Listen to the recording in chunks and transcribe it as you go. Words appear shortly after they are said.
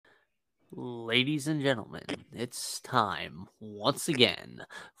Ladies and gentlemen, it's time once again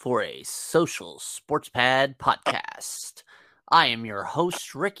for a social sports pad podcast. I am your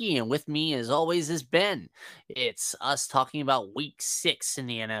host, Ricky, and with me, as always, is Ben. It's us talking about week 6 in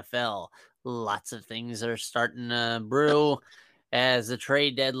the NFL. Lots of things are starting to brew as the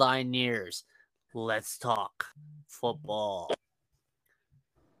trade deadline nears. Let's talk football.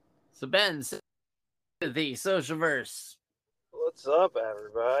 So, Ben, the Socialverse. What's up,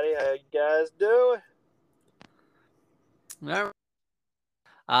 everybody? How you guys doing?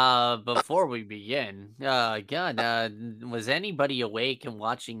 Before we begin, was anybody awake and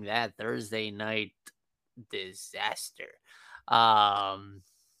watching that Thursday night disaster? Um,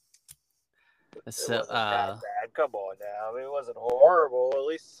 It so, wasn't that bad. Come on now. I mean, it wasn't horrible. At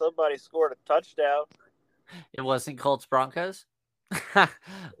least somebody scored a touchdown. it wasn't Colts Broncos.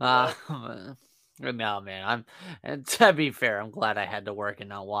 No. No, man. And to be fair, I'm glad I had to work and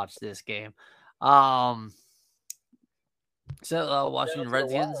not watch this game. Um, Down Washington to the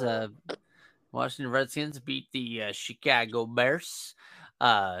Redskins. wire. Washington Redskins beat the Chicago Bears.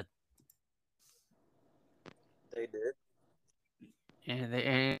 Uh, They did.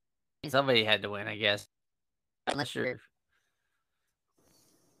 and somebody had to win, I guess. I'm not sure.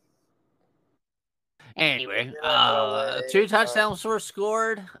 Anyway, You're not gonna win two anytime. touchdowns were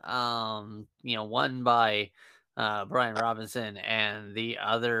scored. One by Brian Robinson and the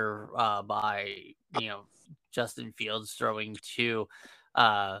other by Justin Fields throwing two.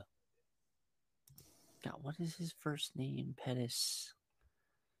 God, what is his first name? Pettis.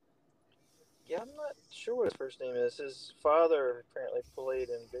 Yeah, I'm not sure what his first name is. His father apparently played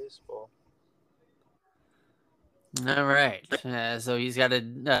in baseball. All right. So he's got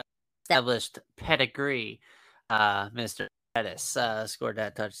an established pedigree. Mr. Pettis scored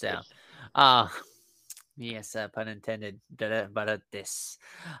that touchdown. Uh, yes, pun intended. But this.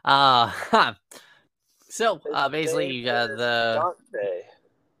 Uh, His basically, name you got is the. Dante.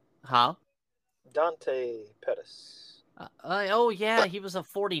 Huh? Dante Pettis. Oh, yeah, he was a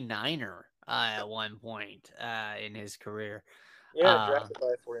 49er at one point in his career. Yeah, Uh, drafted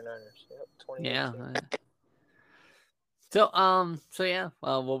by 49ers. Yep, 2018. yeah.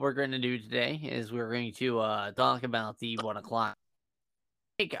 What we're going to do today is we're going to talk about the 1 o'clock.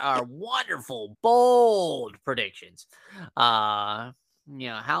 Make our wonderful, bold predictions. How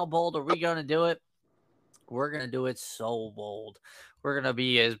bold are we going to do it? We're going to do it so bold. We're going to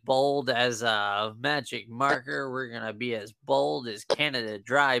be as bold as a magic marker. We're going to be as bold as Canada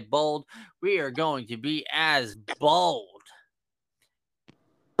Dry bold. We are going to be as bold.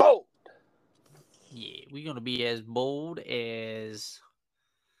 Boom! Yeah, we're going to be as bold as.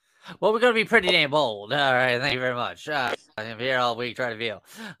 Well, we're going to be pretty damn bold. All right, thank you very much. I'm here all week trying to feel.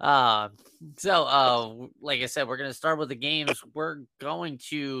 Like I said, we're going to start with the games. We're going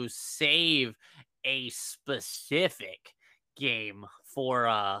to save a specific game for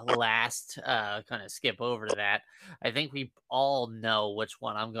last. Kind of skip over to that. I think we all know which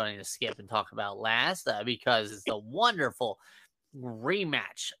one I'm going to skip and talk about last because it's the wonderful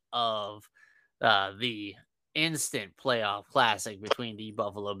rematch of the instant playoff classic between the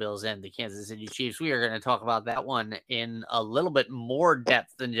Buffalo Bills and the Kansas City Chiefs. We are going to talk about that one in a little bit more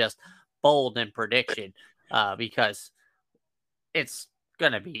depth than just bold and prediction because it's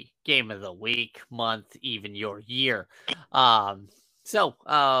going to be game of the week, month, even your year. Um, so,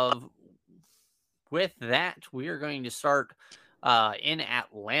 uh, with that, we are going to start in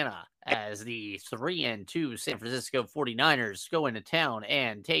Atlanta as the 3-2 San Francisco 49ers go into town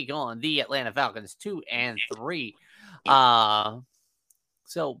and take on the Atlanta Falcons 2-3. Uh,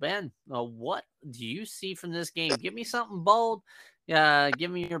 Ben, what do you see from this game? Give me something bold.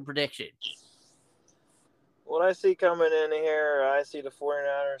 Give me your prediction. What I see coming in here, I see the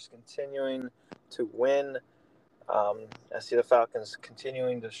 49ers continuing to win. I see the Falcons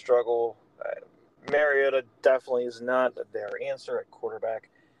continuing to struggle. Mariota definitely is not their answer at quarterback.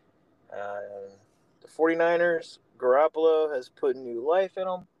 The 49ers, Garoppolo has put new life in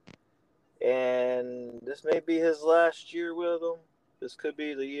them, and this may be his last year with them. This could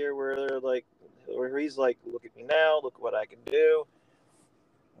be the year where he's like, look at me now, look what I can do.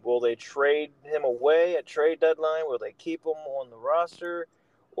 Will they trade him away at trade deadline? Will they keep him on the roster?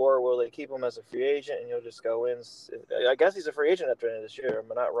 Or will they keep him as a free agent and he'll just go in? I guess he's a free agent at the end of this year.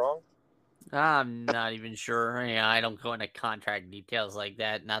 Am I not wrong? I'm not even sure. Yeah, I don't go into contract details like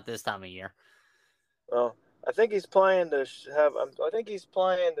that. Not this time of year. Well, I think he's playing to have. I think he's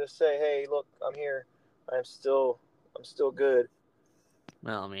playing to say, "Hey, look, I'm here. I'm still good."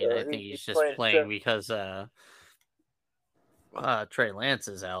 Well, I mean, I So think he's he's just playing to show. playing because Trey Lance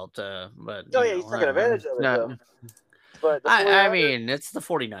is out. But Oh yeah, he's taking advantage of it though. But the I 49ers, mean, it's the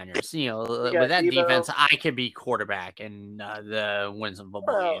 49ers. you With got that Debo. defense, I could be quarterback and win some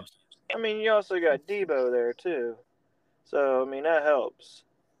football Well, games. I mean, you also got Debo there too. So I mean that helps.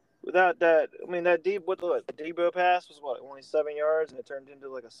 Without that, I mean that deep what the Debo pass was what only 7 yards and it turned into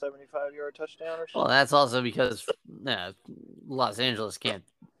like a 75-yard touchdown or Well, something. that's also because Los Angeles can't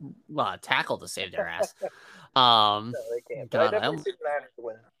tackle to save their ass. No, they can't. But I God, definitely see the Niners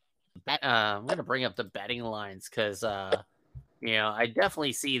win. I'm gonna bring up the betting lines because I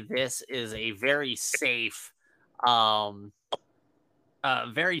definitely see this is a um,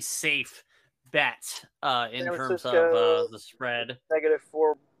 very safe bet in San terms of Francisco the spread. negative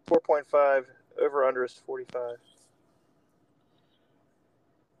 4.5 over under is 45.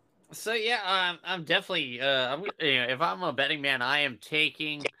 So yeah, I'm definitely if I'm a betting man, I am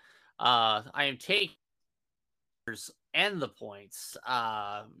taking and the points.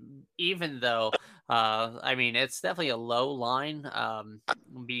 Even though I mean it's definitely a low line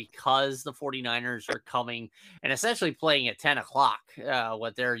because the 49ers are coming and essentially playing at 10 o'clock,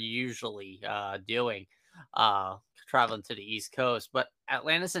 what they're usually doing, uh traveling to the East Coast. But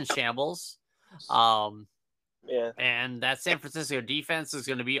Atlanta's in shambles. Um Yeah. and that San Francisco defense is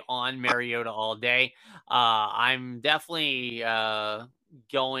going to be on Mariota all day. I'm definitely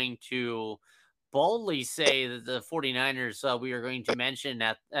going to boldly say that the 49ers, we are going to mention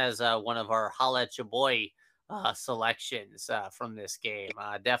that as one of our Holla at Your Boy selections from this game.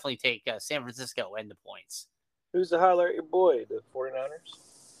 Definitely take San Francisco and the points. Who's the highlight your boy? The 49ers?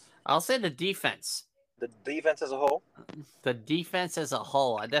 I'll say the defense. The defense as a whole? The defense as a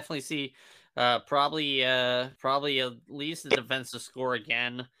whole. I definitely see probably at least the defensive score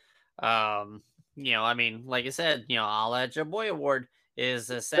again. I mean, like I said, I'll let your boy award is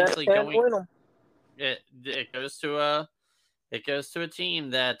That essentially can't going win them. it goes to a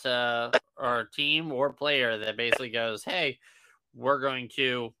team that or a team or player that basically goes, hey, we're going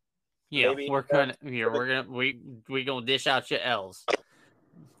to Maybe. we gonna dish out your L's.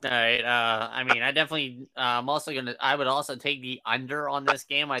 All right. I mean, I would also take the under on this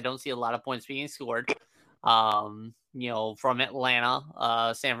game. I don't see a lot of points being scored. From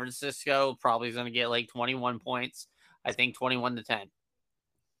Atlanta, San Francisco probably is going to get like 21 points. I think 21-10.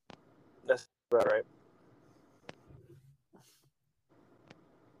 That's about right.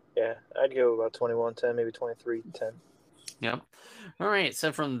 Yeah, I'd go about 21-10, maybe 23-10. Yep. All right.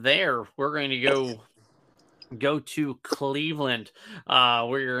 So from there, we're going to go to Cleveland.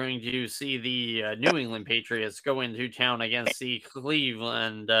 We're going to see the New England Patriots go into town against the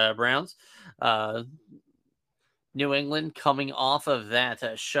Cleveland Browns. New England coming off of that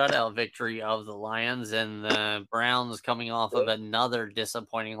shutout victory of the Lions, and the Browns coming off of another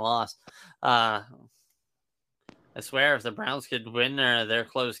disappointing loss. I swear, if the Browns could win their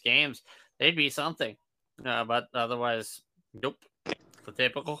close games, they'd be something. But otherwise, nope. The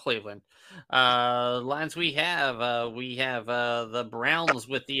typical Cleveland lines we have the Browns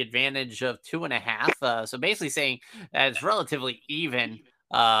with the advantage of 2.5. So basically saying that it's relatively even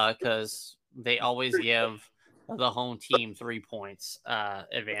because they always give the home team 3 points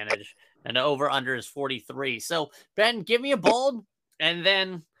advantage, and the over under is 43. So Ben, give me a bold, and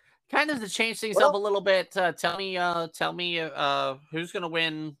then kind of to change things up a little bit. Tell me who's going to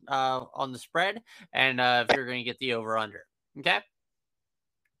win on the spread, and if you're going to get the over under. Okay.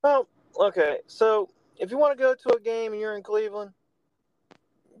 Well, okay. So if you want to go to a game and you're in Cleveland,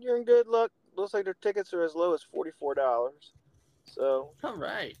 you're in good luck. Looks like their tickets are as low as $44. So all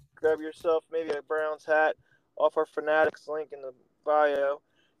right, grab yourself maybe a Browns hat off our Fanatics link in the bio,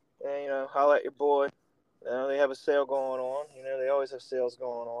 and holla at your boy. They have a sale going on. They always have sales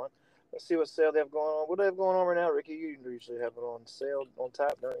going on. Let's see what sale they have going on. What do they have going on right now, Ricky? You usually have it on sale on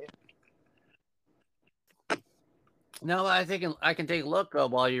tap, don't you? no, I think I can take a look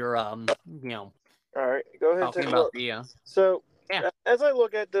while you're All right, go ahead and take a look. So yeah. As I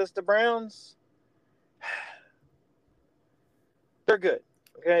look at this, the Browns, they're good.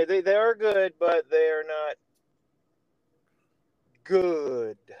 Okay, they are good, but they are not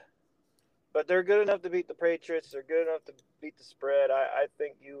good. But they're good enough to beat the Patriots. They're good enough to beat the spread. I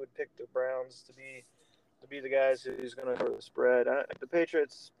think you would pick the Browns to be the guys who's going to cover the spread. The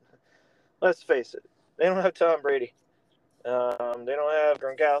Patriots, let's face it, they don't have Tom Brady. They don't have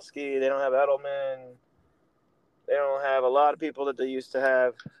Gronkowski. They don't have Edelman. They don't have a lot of people that they used to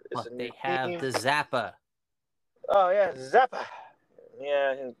have. But they have the Zappa. Oh yeah, Zappa.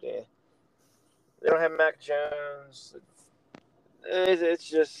 Yeah. They don't have Mac Jones. It's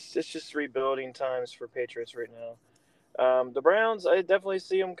just rebuilding times for Patriots right now. The Browns, I definitely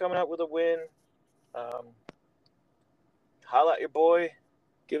see them coming out with a win. Highlight your boy,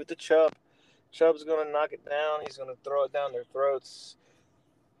 give it to Chubb. Chubb's going to knock it down. He's going to throw it down their throats.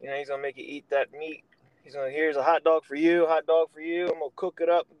 He's going to make you eat that meat. He's going to, here's a hot dog for you, hot dog for you. I'm going to cook it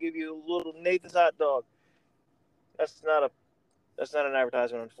up and give you a little Nathan's hot dog. That's not an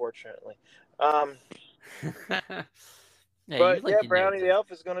advertisement, unfortunately. Brownie the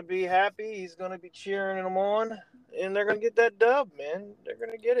Elf is going to be happy. He's going to be cheering them on, and they're going to get that dub, man. They're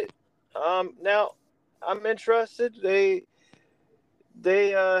going to get it. Now, I'm interested. They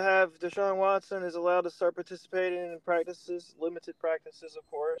have Deshaun Watson is allowed to start participating in practices, limited practices, of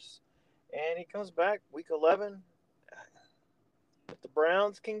course, and he comes back week 11. If the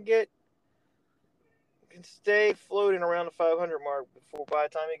Browns can stay floating around the 500 mark by the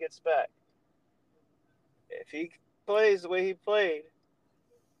time he gets back. If he plays the way he played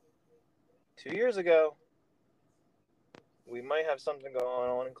 2 years ago, we might have something going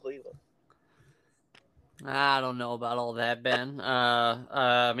on in Cleveland. I don't know about all that, Ben.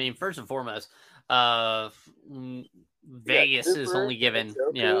 I mean, first and foremost, Vegas is only given,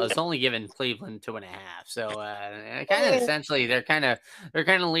 it's only given Cleveland 2.5. So, essentially, they're kind of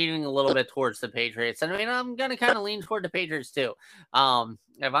leaning a little bit towards the Patriots. And I mean, I'm gonna kind of lean toward the Patriots too.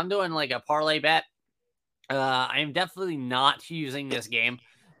 If I'm doing like a parlay bet, I'm definitely not using this game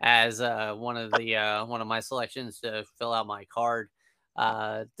as one of my selections to fill out my card.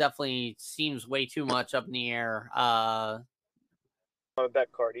 Definitely seems way too much up in the air. Not a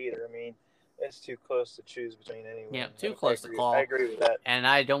bet card either. I mean, it's too close to choose between anyone. Yeah, too close to call. I agree with that. And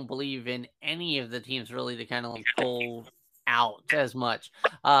I don't believe in any of the teams really to kind of like pull out as much.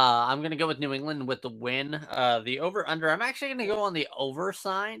 I'm going to go with New England with the win. The over-under, I'm actually going to go on the over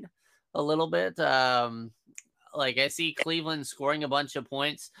side a little bit. Like I see Cleveland scoring a bunch of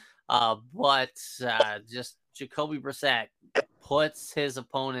points, but just Jacoby Brissett puts his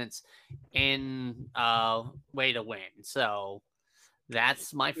opponents in way to win. So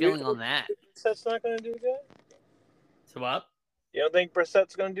that's my feeling on that. Brissett's not going to do good? So what? You don't think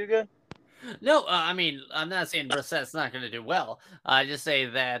Brissett's going to do good? No, I mean, I'm not saying Brissett's not going to do well. I just say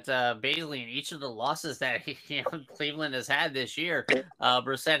that basically in each of the losses that Cleveland has had this year,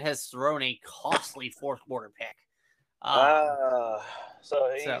 Brissett has thrown a costly fourth quarter pick.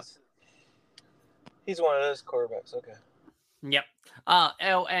 So he's one of those quarterbacks. Okay. Yep.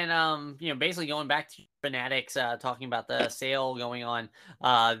 Basically going back to Fanatics, talking about the sale going on,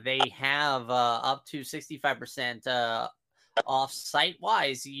 they have up to 65% off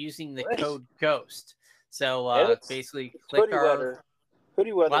site-wise using the code GHOST. So basically click hoodie weather.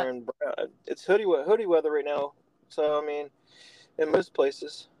 Hoodie weather, and it's hoodie weather right now. So I mean, in most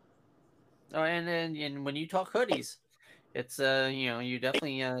places. Oh, and when you talk hoodies, it's you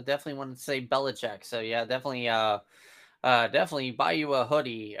definitely want to say Belichick. So yeah, definitely buy you a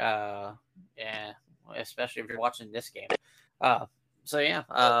hoodie. Yeah, especially if you're watching this game.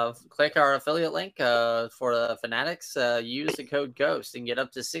 Click our affiliate link for the Fanatics. Use the code GHOST and get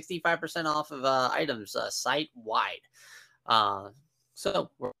up to 65% off of items site wide. So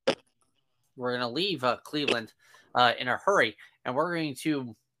we're gonna leave Cleveland in a hurry, and we're going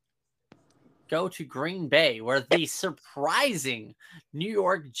to go to Green Bay, where the surprising New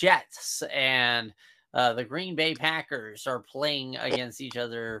York Jets and the Green Bay Packers are playing against each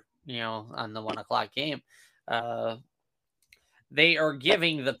other, on the 1:00 game. They are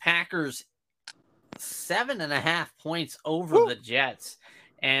giving the Packers 7.5 points over the Jets,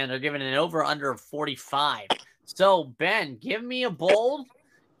 and they're giving an over-under of 45. So, Ben, give me a bold,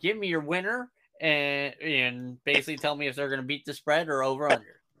 give me your winner, and basically tell me if they're going to beat the spread or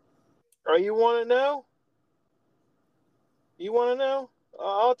over-under. Oh, you want to know? You want to know?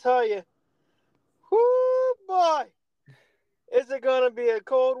 I'll tell you. Whoo, boy. Is it going to be a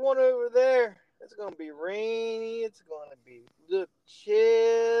cold one over there? It's going to be rainy. It's going to be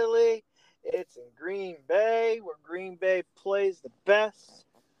chilly. It's in Green Bay, where Green Bay plays the best.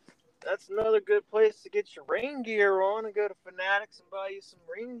 That's another good place to get your rain gear on and go to Fanatics and buy you some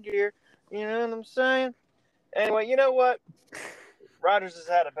rain gear. You know what I'm saying? Anyway, you know what? Rodgers has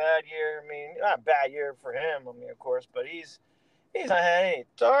had a bad year. I mean, not a bad year for him, of course, but he's not had any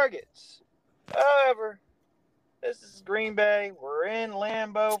targets. However, this is Green Bay. We're in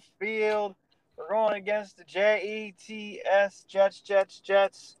Lambeau Field. We're going against the Jets,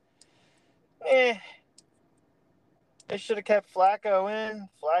 Jets. They should have kept Flacco in.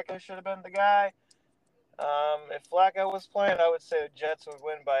 Flacco should have been the guy. If Flacco was playing, I would say the Jets would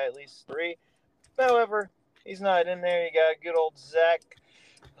win by at least 3. However, he's not in there. You got good old Zach.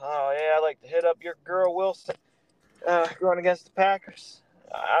 Oh, yeah, I like to hit up your girl, Wilson, going against the Packers.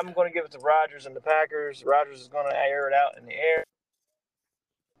 I'm going to give it to Rodgers and the Packers. Rodgers is going to air it out in the air.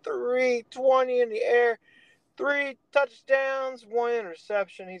 320 in the air. 3 touchdowns, 1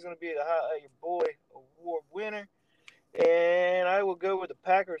 interception. He's going to be your boy award winner. And I will go with the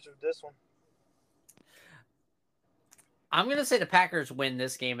Packers with this one. I'm going to say the Packers win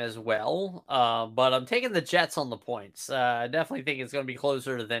this game as well, but I'm taking the Jets on the points. I definitely think it's going to be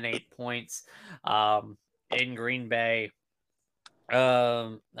closer than 8 points in Green Bay.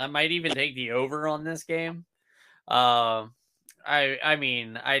 I might even take the over on this game. I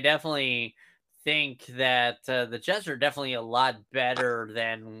mean, I definitely think that the Jets are definitely a lot better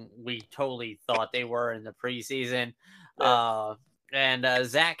than we totally thought they were in the preseason. Yeah. And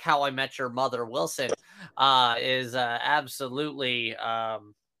Zach, How I Met Your Mother Wilson, is absolutely,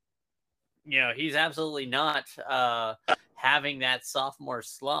 he's absolutely not having that sophomore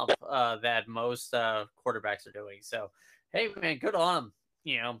slump that most quarterbacks are doing. So, hey, man, good on him.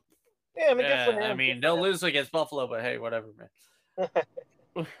 Yeah, I mean, good for him. I mean, they'll lose against Buffalo, but hey, whatever, man.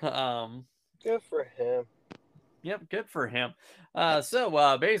 Good for him. Yep, good for him.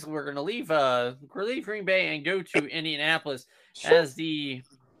 So basically, we're gonna leave Green Bay and go to Indianapolis as the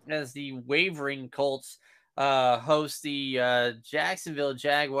wavering Colts host the Jacksonville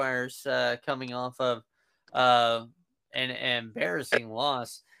Jaguars, coming off of an embarrassing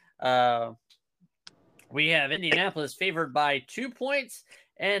loss. We have Indianapolis favored by 2 points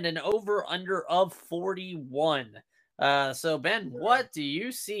and an over/under of 41. So Ben, what do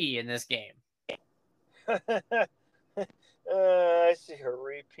you see in this game? I see a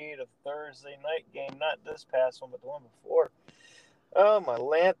repeat of Thursday night game, not this past one, but the one before. My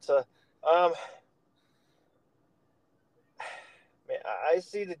Atlanta. Man, I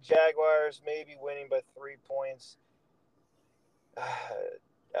see the Jaguars maybe winning by 3 points.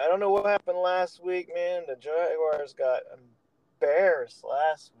 I don't know what happened last week, man. The Jaguars got embarrassed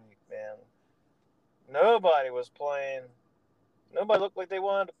last week, man. Nobody was playing. Nobody looked like they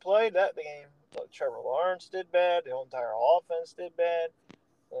wanted to play that game. Trevor Lawrence did bad. The whole entire offense did bad.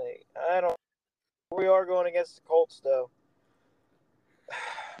 Like, I don't. We are going against the Colts, though.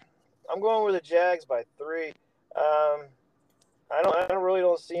 I'm going with the Jags by 3. I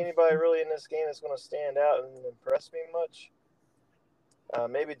don't see anybody really in this game that's going to stand out and impress me much.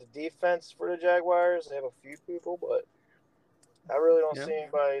 Maybe the defense for the Jaguars. They have a few people, but I really don't see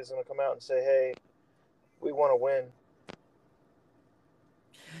anybody who's going to come out and say, "Hey, we want to win."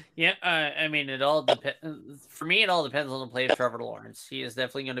 Yeah, I mean, it all depends. For me, it all depends on the play of Trevor Lawrence. He is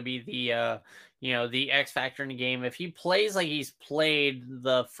definitely going to be the, the X factor in the game. If he plays like he's played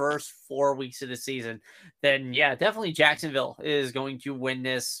the first 4 weeks of the season, then yeah, definitely Jacksonville is going to win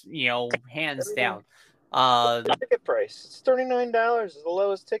this, hands down. The ticket price, it's $39 is the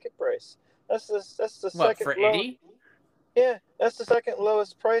lowest ticket price. That's the second for low. Indy. Yeah, that's the second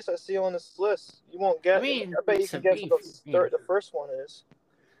lowest price I see on this list. You won't get. I bet you can guess what the first one is.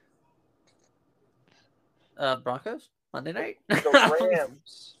 Broncos Monday night. The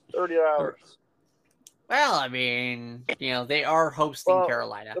Rams, $30. Well, I mean, they are hosting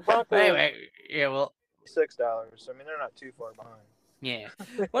Carolina. The Broncos, anyway, $6. I mean, they're not too far behind. Yeah,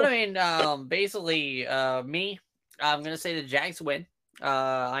 but I mean, basically, me, I'm gonna say the Jags win.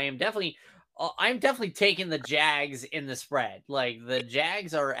 I'm definitely taking the Jags in the spread. Like, the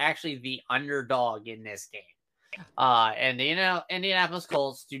Jags are actually the underdog in this game. And the Indianapolis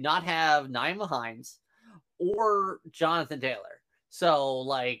Colts do not have Nyheim Hines or Jonathan Taylor. So,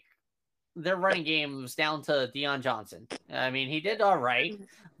 like, their running game was down to Deion Johnson. I mean, he did all right,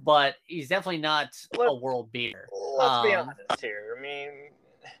 but he's definitely not a world beater. Let's be honest here. I mean,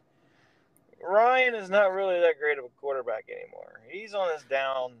 Ryan is not really that great of a quarterback anymore. He's on his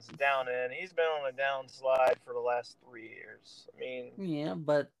down end. He's been on a downslide for the last 3 years. I mean, yeah,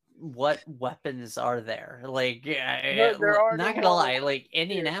 but what weapons are there? Like, not gonna lie, like,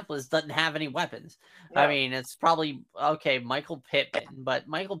 Indianapolis doesn't have any weapons. No. I mean, it's probably Michael Pittman, but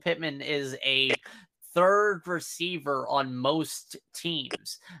Michael Pittman is a third receiver on most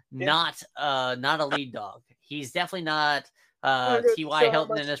teams, not a lead dog. He's definitely not T.Y.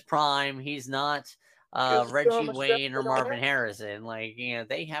 Hilton in his prime. He's not Reggie Wayne or Marvin Harrison. Like,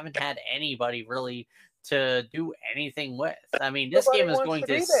 they haven't had anybody really to do anything with. I mean, this game is going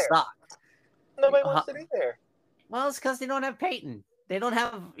to suck. Nobody wants to be there. Well, it's because they don't have Peyton. They don't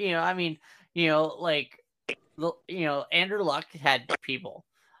have, Andrew Luck had people.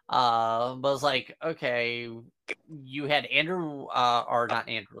 But it's like, okay, you had Andrew, or not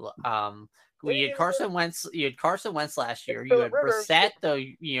Andrew Luck. You had Carson Wentz. You had Carson Wentz last year. You had Brissett,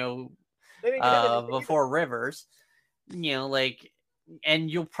 before Rivers.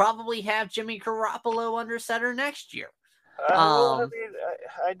 And you'll probably have Jimmy Garoppolo under center next year. I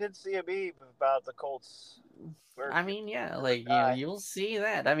did see a beep about the Colts. I mean, yeah, you'll see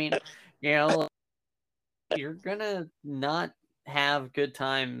that. I mean, you're gonna not have good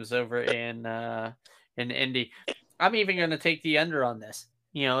times over in Indy. I'm even gonna take the under on this.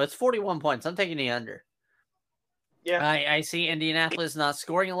 It's 41 points. I'm taking the under. Yeah, I see Indianapolis not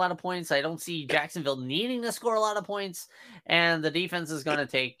scoring a lot of points. I don't see Jacksonville needing to score a lot of points, and the defense is going to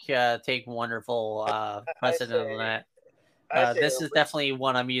take wonderful I precedent on say, that. I say This is definitely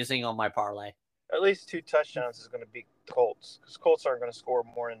one I'm using on my parlay. at least 2 touchdowns is going to beat Colts because Colts aren't going to score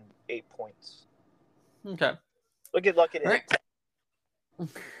more than 8 points. Okay. Look at lucky to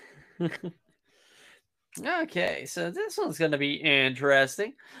hit. Okay, so this one's going to be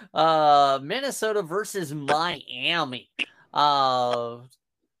interesting. Minnesota versus Miami. Now,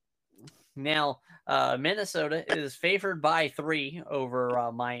 Minnesota is favored by 3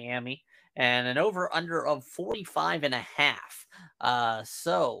 over Miami and an over under of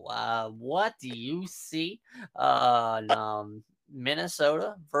 45.5. What do you see?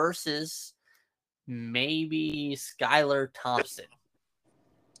 Minnesota versus maybe Skylar Thompson.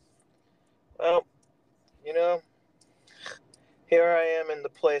 Well, here I am in the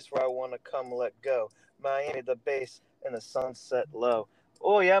place where I want to come let go. Miami, the base, and the sunset low.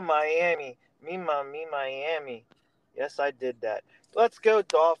 Oh, yeah, Miami. Me, Miami. Yes, I did that. Let's go,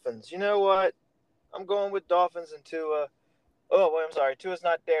 Dolphins. You know what? I'm going with Dolphins and Tua. Oh, wait, I'm sorry. Tua's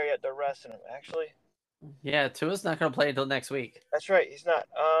not there yet. They're resting him. Actually, Yeah, Tua's not going to play until next week. that's right. He's not.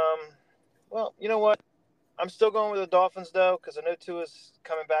 Well, you know what? I'm still going with the Dolphins, though, because I know Tua's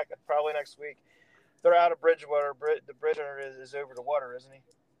coming back probably next week. They're out of Bridgewater. The Bridgewater is over the water, isn't he?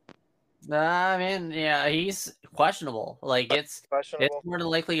 I mean, yeah, he's questionable. Like it's Questionable. more than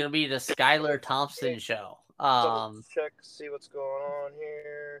likely going to be the Skylar Thompson show. Let's check, see what's going on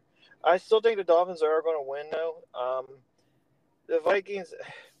here. I still think the Dolphins are going to win, though. The Vikings,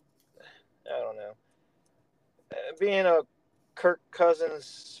 I don't know. Being a Kirk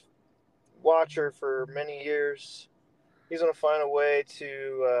Cousins watcher for many years, he's going to find a way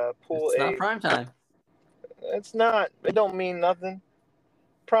to pull it's not prime time. It's not. It don't mean nothing.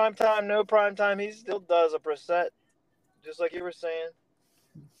 Prime time, no prime time. He still does a Brissett, just like you were saying.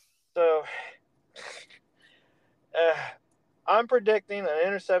 So, I'm predicting an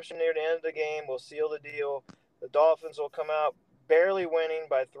interception near the end of the game will seal the deal. The Dolphins will come out barely winning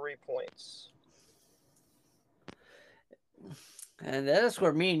by 3 points. And that's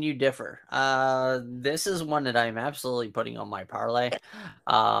where me and you differ. This is one that I'm absolutely putting on my parlay.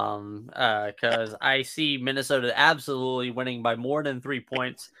 Because I see Minnesota absolutely winning by more than 3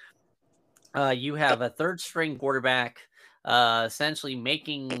 points. You have a third string quarterback, essentially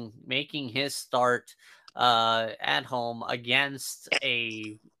making his start at home against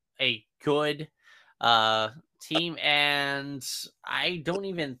a good team, and I don't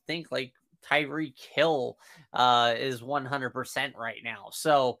even think like Tyreek Hill is 100% right now.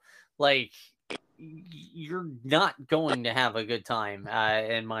 So like you're not going to have a good time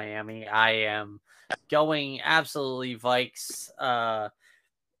in Miami. I am going absolutely Vikes.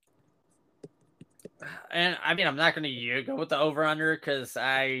 And I mean, I'm not going to go with the over under because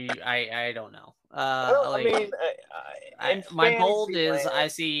I don't know. My bold is I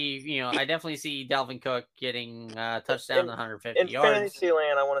see, I definitely see Dalvin Cook getting touchdown 150 yards. In fantasy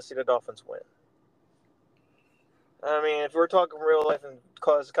land, I want to see the Dolphins win. I mean, if we're talking real life and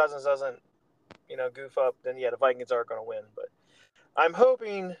Cousins doesn't, goof up, then yeah, the Vikings are going to win. But I'm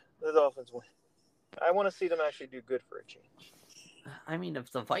hoping the Dolphins win. I want to see them actually do good for a change. I mean,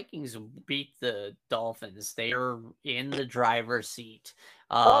 if the Vikings beat the Dolphins, they are in the driver's seat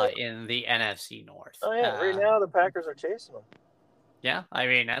in the NFC North. Oh, yeah. Right now, the Packers are chasing them. Yeah, I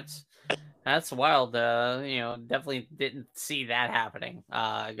mean, that's wild. Definitely didn't see that happening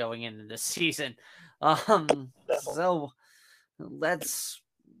going into this season. So let's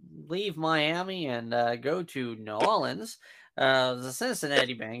leave Miami and go to New Orleans. The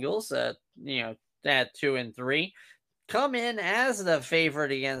Cincinnati Bengals, at 2-3. Come in as the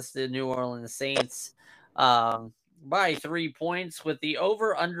favorite against the New Orleans Saints by 3 points, with the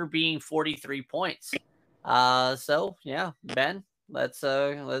over/under being 43 points. So yeah, Ben, let's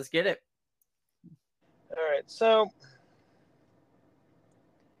get it. All right, so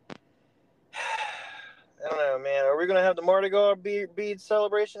I don't know, man. Are we gonna have the Mardi Gras bead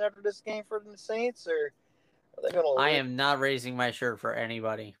celebration after this game for the Saints, or are they gonna? I am not raising my shirt for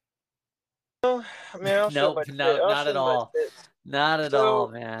anybody. I mean, Not at all. Not at all,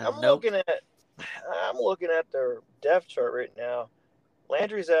 man. I'm looking at their depth chart right now.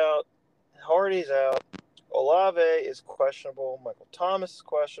 Landry's out, Hardy's out, Olave is questionable, Michael Thomas is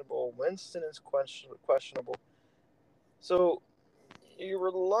questionable, Winston is questionable. So you're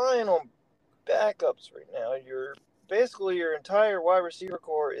relying on backups right now. Basically your entire wide receiver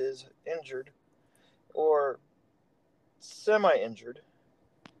core is injured, or semi-injured.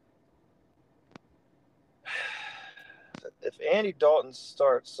 If Andy Dalton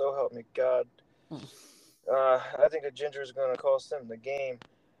starts, so help me God, I think the Ginger is going to cost them the game.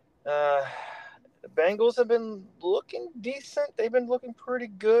 The Bengals have been looking decent. They've been looking pretty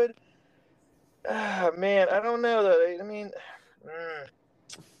good. Man, I don't know though. I mean,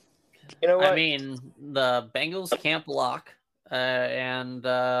 you know what? I mean, the Bengals can't block, and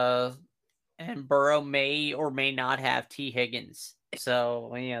Burrow may or may not have T. Higgins.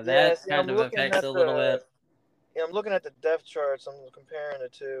 So that See, kind of affects a little bit. I'm looking at the depth charts. I'm comparing the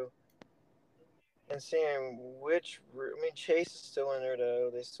two and seeing which. I mean, Chase is still in there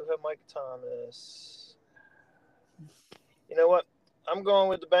though. They still have Mike Thomas. You know what? I'm going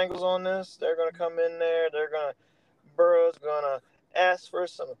with the Bengals on this. They're going to come in there. Burrow's going to ask for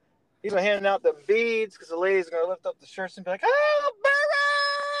some. He's going to hand out the beads because the lady's going to lift up the shirts and be like, "Oh,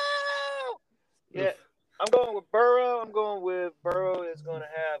 Burrow!" Yeah, I'm going with Burrow. Burrow is going to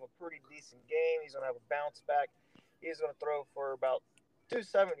have a pretty decent game. He's going to have a bounce back. He's going to throw for about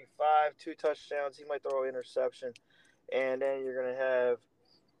 275, 2 touchdowns. He might throw an interception. And then you're going to have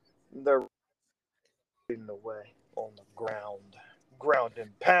the leading the way on the ground. Ground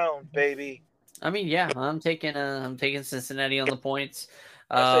and pound, baby. I mean, yeah, I'm taking Cincinnati on the points.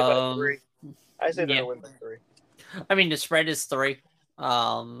 I say about 3. I say they're yeah. gonna win by 3. I mean, the spread is 3.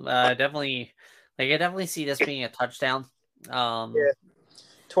 Definitely, I definitely see this being a touchdown. 21,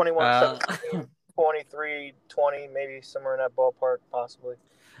 17, 23, 20, maybe somewhere in that ballpark, possibly.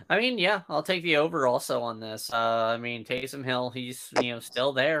 I mean, yeah, I'll take the over also on this. I mean, Taysom Hill, he's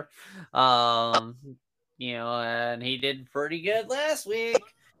still there. And he did pretty good last week.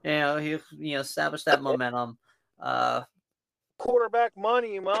 He established that momentum. Quarterback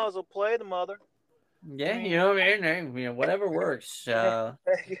money, you might as well play the mother. Yeah, whatever works. But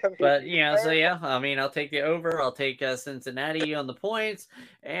I mean, I'll take the over. I'll take Cincinnati on the points,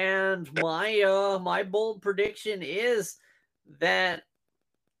 and my bold prediction is that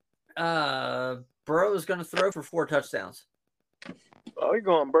Burrow is going to throw for 4 touchdowns. Oh, you're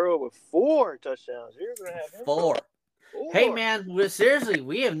going Burrow with 4 touchdowns. You're going to have him 4. Hey, man, seriously,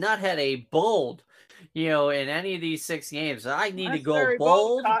 we have not had a bold, in any of these 6 games. I need to go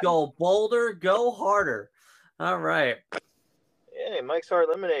bold, go bolder, go harder. All right. Yeah, Mike's Hard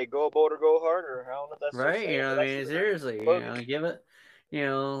Lemonade. Go bolder, go harder. I don't know if that's right. I mean, seriously, give it.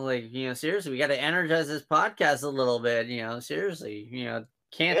 Seriously, we got to energize this podcast a little bit. Seriously,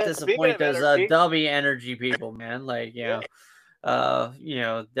 can't disappoint those W energy people, man.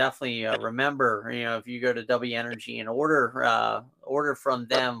 Definitely remember, if you go to W Energy and order from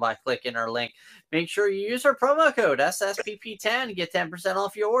them by clicking our link, make sure you use our promo code SSPP10 to get 10%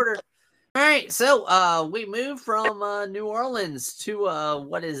 off your order. All right, so we move from New Orleans to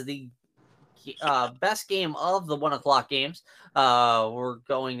what is the best game of the 1:00 games. We're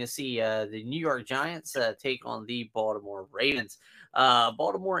going to see the New York Giants take on the Baltimore Ravens.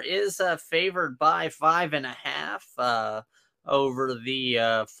 Baltimore is favored by 5.5 over the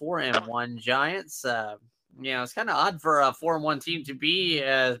 4-1 Giants. It's kind of odd for a 4-1 team to be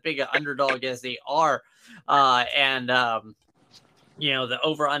as big an underdog as they are. The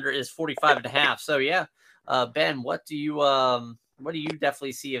over/under is 45.5. So yeah, Ben, what do you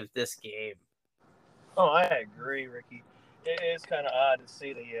definitely see of this game? Oh, I agree, Ricky. It is kind of odd to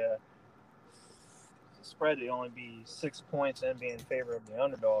see the spread to only be 6 points and be in favor of the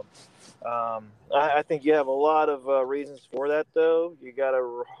underdog. I think you have a lot of reasons for that, though. You got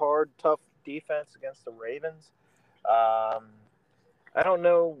a hard, tough defense against the Ravens. I don't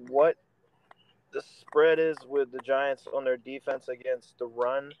know what the spread is with the Giants on their defense against the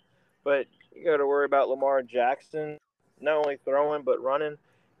run, but you got to worry about Lamar Jackson not only throwing but running.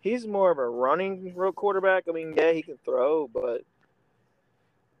 He's more of a running quarterback. I mean, yeah, he can throw, but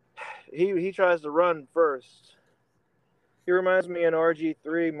he tries to run first. He reminds me of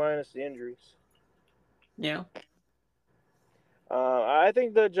RG3 minus the injuries. Yeah. I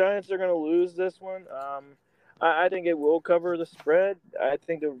think the Giants are going to lose this one. I think it will cover the spread. I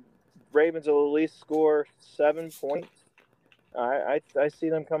think the Ravens will at least score 7 points. I see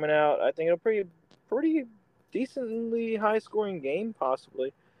them coming out. I think it'll pretty decently high-scoring game,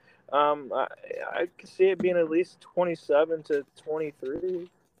 possibly. I could see it being at least 27-23.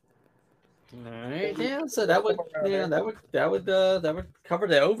 All right, yeah. So that would cover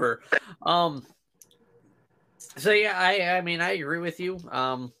the over. So yeah, I mean I agree with you.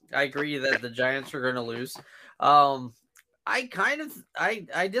 I agree that the Giants are going to lose. I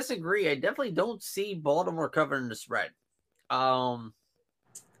disagree. I definitely don't see Baltimore covering the spread. I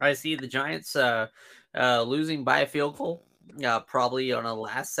see the Giants losing by a field goal. probably on a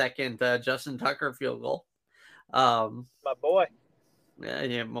last second Justin Tucker field goal. My boy.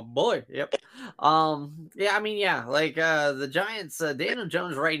 Yeah, my boy. Yep. Yeah, I mean, yeah, like the Giants, Daniel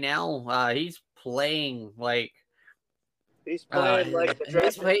Jones right now, he's playing like He's playing like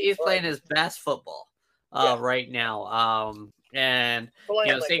the he's playing his best football right now. And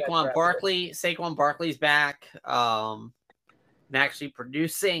playing like Saquon Barkley's back, and actually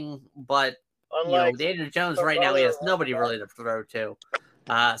producing, but unlike Daniel Jones right now, he has nobody really to throw to.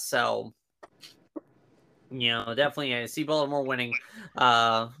 So definitely I see Baltimore winning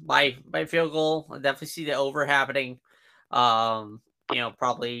by field goal. I definitely see the over happening.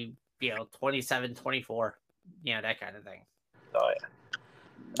 Probably 27-24, that kind of thing. Oh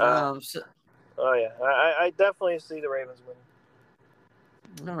yeah. Oh yeah. I definitely see the Ravens winning.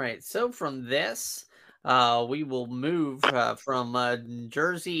 All right. So from this, we will move from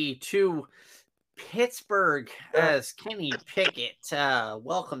Jersey to Pittsburgh as Kenny Pickett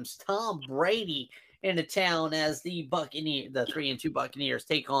welcomes Tom Brady into town as the 3-2 Buccaneers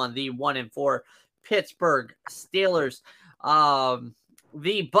take on the 1-4 Pittsburgh Steelers.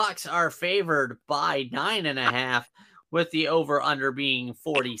 The Bucks are favored by 9.5, with the over under being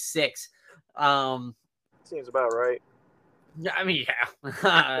 46. Seems about right. I mean, yeah,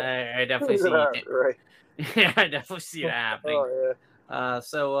 I definitely see it. Right. Yeah, I definitely see that happening.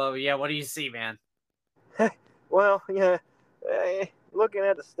 Oh yeah. What do you see, man? Well, yeah. Looking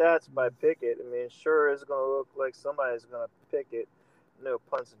at the stats by Pickett, I mean, sure, it's going to look like somebody's going to pick it. No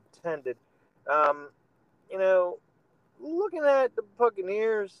puns intended. Looking at the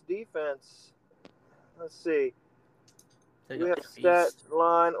Buccaneers defense, let's see. We have stat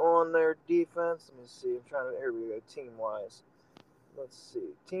line on their defense. Let me see. Here we go, team-wise. Let's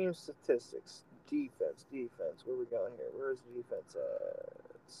see. Team statistics. Defense. Where are we going here? Where's the defense at?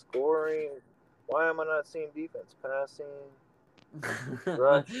 Scoring. Why am I not seeing defense? Passing.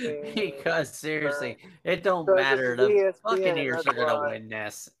 Rushing. Because seriously, it don't matter. The Buccaneers are going to win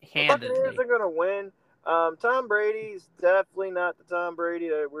this. Handedly. The Buccaneers are going to win. Tom Brady's definitely not the Tom Brady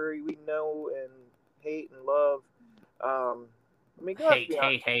that we know and hate and love.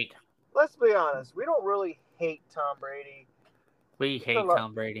 Hate. Let's be honest. We don't really hate Tom Brady. We hate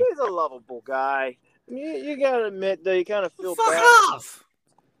Tom Brady. He's a lovable guy. I mean, you gotta admit that you kind of feel bad. Off!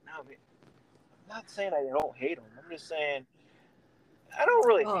 No, I'm not saying I don't hate him. I'm just saying I don't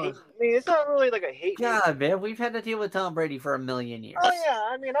really hate him. I mean, it's not really like a hate. God, man, we've had to deal with Tom Brady for a million years. Oh yeah,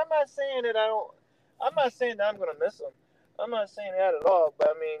 I mean, I'm not saying that I'm gonna miss him. I'm not saying that at all. But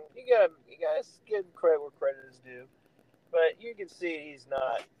I mean, you gotta give credit where credit is due. But you can see his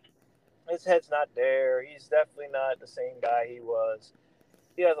head's not there. He's definitely not the same guy he was.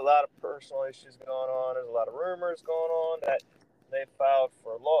 He has a lot of personal issues going on. There's a lot of rumors going on that they filed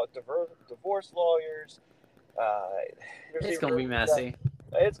for divorce lawyers. It's going to be messy.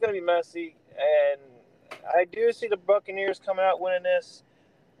 It's going to be messy. And I do see the Buccaneers coming out winning this.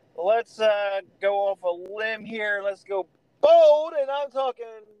 Let's go off a limb here. Let's go bold. And I'm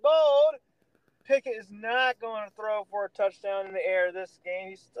talking bold. Pickett is not going to throw for a touchdown in the air this game.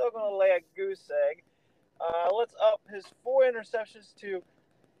 He's still going to lay a goose egg. Let's up his 4 interceptions to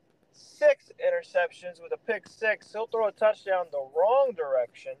 6 interceptions with a pick 6. He'll throw a touchdown the wrong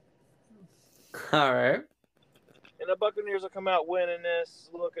direction. All right. And the Buccaneers will come out winning this,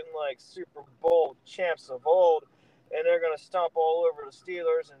 looking like Super Bowl champs of old. And they're going to stomp all over the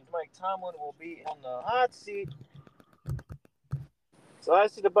Steelers. And Mike Tomlin will be on the hot seat. So I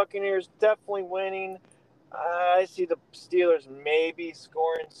see the Buccaneers definitely winning. I see the Steelers maybe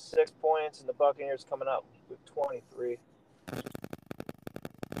scoring 6 points and the Buccaneers coming out with 23.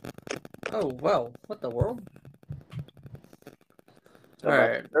 Oh, well, what the world? All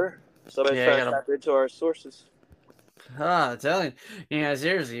right. Somebody's trying to tap into our sources. I'm telling you. Yeah,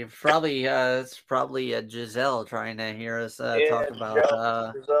 seriously, it's probably Giselle trying to hear us talk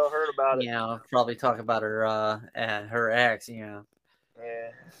about. Giselle heard about it. Probably talk about her ex. Yeah.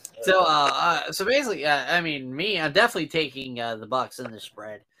 So basically, I mean, I'm definitely taking the Bucks in the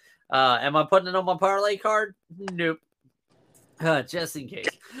spread. Am I putting it on my parlay card? Nope. Just in case.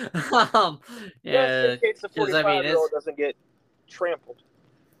 Just in case the 45-year-old doesn't get trampled.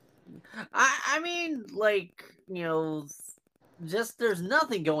 I mean, like, just there's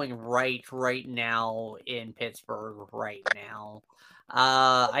nothing going right now in Pittsburgh right now.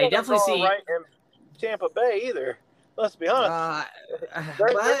 I definitely see right in Tampa Bay either. Let's be honest.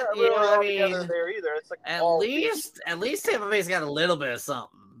 But I mean, there either. It's like at least Tampa Bay's got a little bit of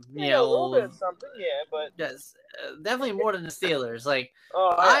something. A little bit of something, yeah, but definitely more than the Steelers. Like,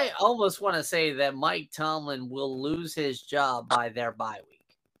 I almost want to say that Mike Tomlin will lose his job by their bye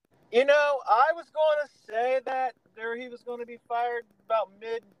week. I was going to say that, he was going to be fired about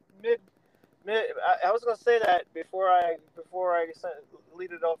mid. I was going to say that before I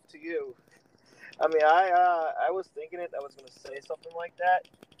lead it off to you. I mean, I was thinking it. I was going to say something like that,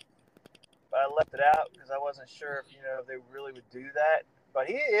 but I left it out because I wasn't sure if they really would do that. But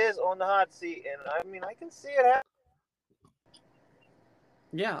he is on the hot seat, and I mean, I can see it happen.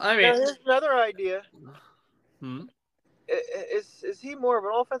 Yeah, I mean, now, here's another idea. Hmm? Is he more of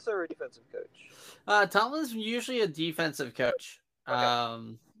an offensive or a defensive coach? Tomlin's usually a defensive coach.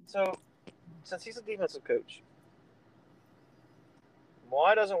 Okay. So, since he's a defensive coach,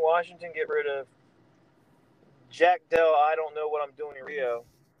 why doesn't Washington get rid of Jack Dell? I don't know what I'm doing in Rio,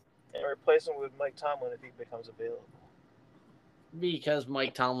 and replace him with Mike Tomlin if he becomes available. Because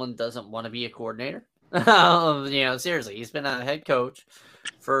Mike Tomlin doesn't want to be a coordinator. Seriously, he's been a head coach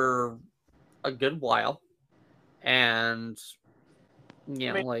for a good while, and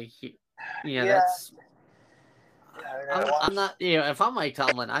that's. I'm not. If I'm Mike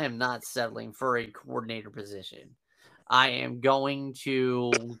Tomlin, I am not settling for a coordinator position. I am going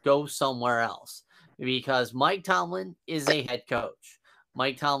to go somewhere else because Mike Tomlin is a head coach.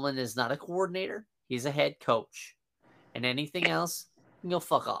 Mike Tomlin is not a coordinator. He's a head coach. And anything else, you'll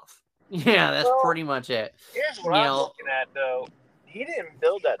fuck off. Yeah, that's pretty much it. Here's what I'm looking at, though. He didn't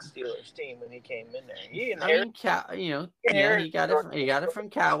build that Steelers team when he came in there. He got it from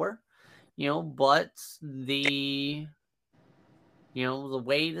Cowher. But the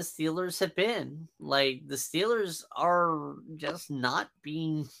way the Steelers have been, like the Steelers are just not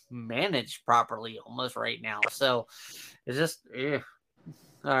being managed properly almost right now. So it's just,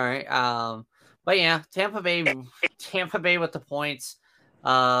 all right. But yeah, Tampa Bay with the points.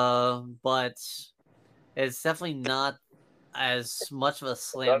 But it's definitely not as much of a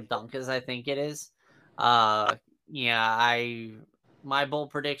slam dunk as I think it is. My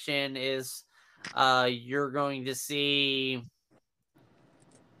bold prediction is you're going to see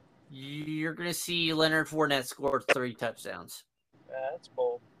Leonard Fournette score 3 touchdowns. That's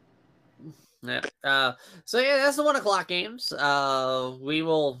bold. Yeah. That's the 1:00 games. We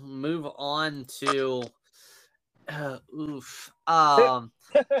will move on to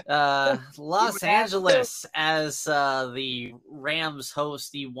Los Angeles as the Rams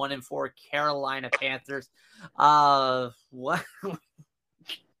host the 1-4 Carolina Panthers. What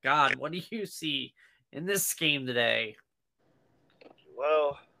do you see in this game today?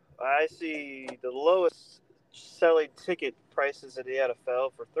 Well, I see the lowest selling ticket prices at the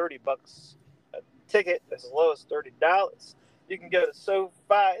NFL for $30 a ticket. That's as low as $30. You can go to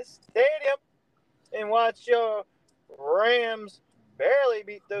SoFi Stadium and watch your Rams barely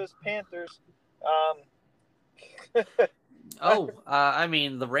beat those Panthers.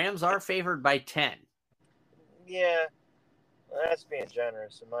 The Rams are favored by 10. Yeah, that's being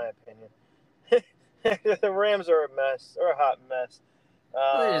generous in my opinion. The Rams are a mess. They're a hot mess.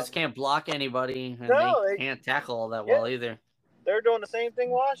 They just can't block anybody, and they can't tackle all that well either. They're doing the same thing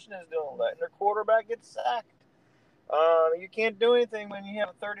Washington's doing, letting their quarterback get sacked. You can't do anything when you have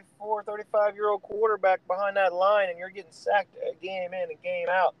a 34, 35-year-old quarterback behind that line and you're getting sacked a game in and game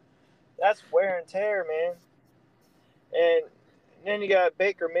out. That's wear and tear, man. And then you got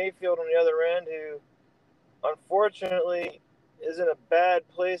Baker Mayfield on the other end who, unfortunately, is in a bad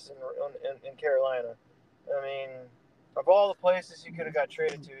place in Carolina. I mean, of all the places he could have got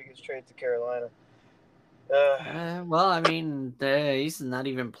traded to, he gets traded to Carolina. He's not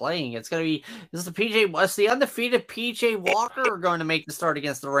even playing. It's the undefeated PJ Walker going to make the start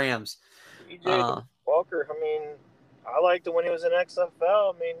against the Rams. PJ Walker, I liked it when he was in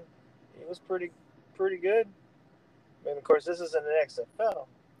XFL. He was pretty good. Of course, this isn't an XFL.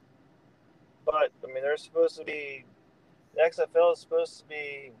 But, they're supposed to be... The XFL is supposed to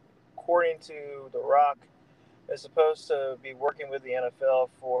be, according to The Rock, is supposed to be working with the NFL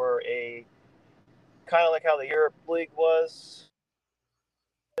for a... kind of like how the Europe League was.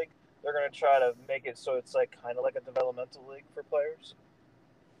 They're going to try to make it so it's kind of like a developmental league for players.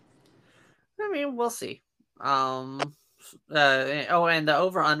 We'll see. And the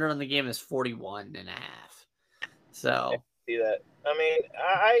over-under on the game is 41.5. So... I see that.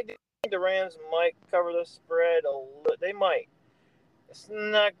 I think the Rams might cover the spread a little. They might. It's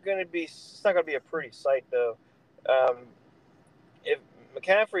not going to be a pretty sight, though. If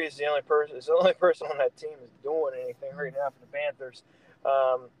McCaffrey is the only person on that team is doing anything right now for the Panthers.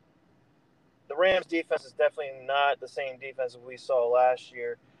 The Rams defense is definitely not the same defense we saw last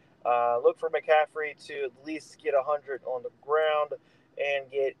year. Look for McCaffrey to at least get 100 on the ground and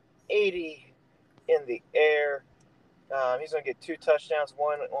get 80 in the air. He's going to get 2 touchdowns,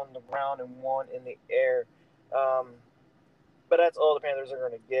 1 on the ground and 1 in the air. But that's all the Panthers are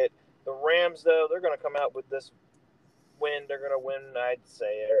going to get. The Rams, though, they're going to come out with this win. They're going to win, I'd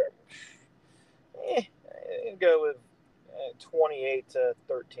say. Go with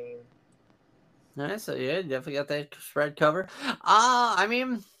 28-13. All right, so yeah, definitely got that spread cover. I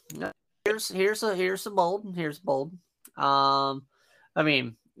mean, here's a bold. Here's bold. I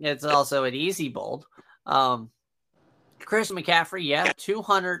mean, it's also an easy bold. Chris McCaffrey, yeah,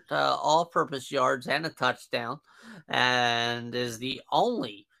 200 all-purpose yards and a touchdown, and is the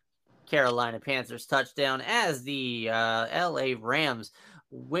only Carolina Panthers touchdown as the LA Rams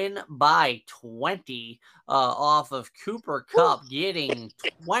win by 20 off of Cooper Kupp getting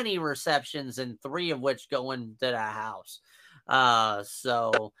 20 receptions and 3 of which go into the house.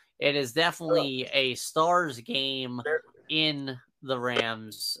 So it is definitely a stars game in the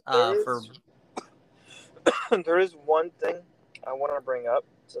Rams. There is one thing I want to bring up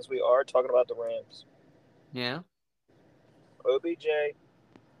since we are talking about the Rams. Yeah. OBJ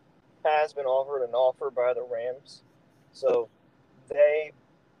has been offered an offer by the Rams, so they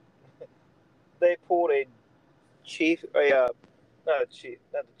pulled a not the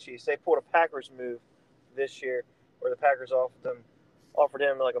Chiefs. They pulled a Packers move this year, where the Packers offered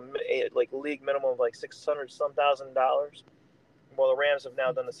him like a league minimum of like $600,000. Well, the Rams have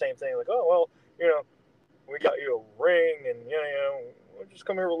now done the same thing. Like, oh well, we got you a ring, and we'll just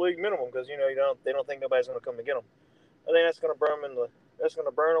come here with league minimum because they don't think nobody's going to come to get him. I think that's going to burn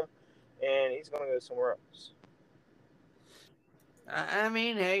him and he's going to go somewhere else. I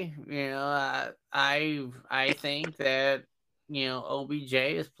mean, hey, I think that OBJ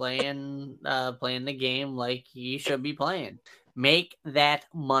is playing the game like he should be playing. Make that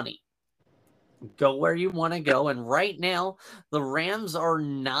money. Go where you want to go. And right now, the Rams are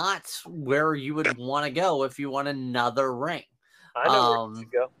not where you would want to go if you want another ring. I know where to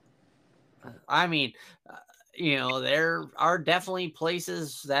go. I mean, there are definitely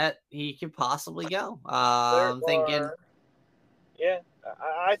places that he could possibly go. I'm thinking. Yeah,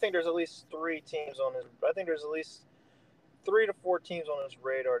 I think there's at least 3 teams on his. I think there's at least 3 to 4 teams on his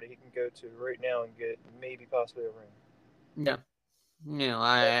radar that he can go to right now and get maybe possibly a ring. Yeah.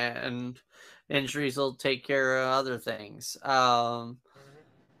 And injuries will take care of other things.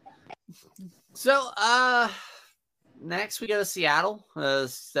 So next we go to Seattle.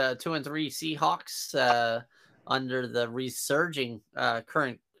 2-3 Seahawks under the resurging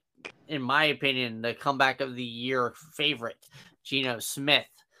current, in my opinion, the comeback of the year favorite, Geno Smith,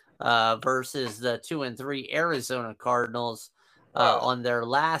 versus the 2-3 Arizona Cardinals on their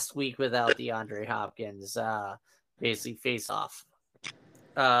last week without DeAndre Hopkins. Basically face off.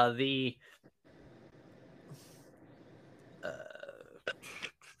 I'm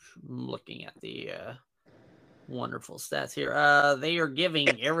looking at the wonderful stats here. They are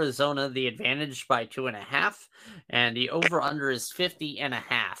giving Arizona the advantage by 2.5, and the over/under is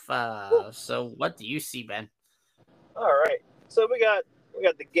 50.5. So what do you see, Ben? All right, so we got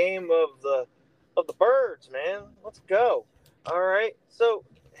the game of the birds, man. Let's go. All right, so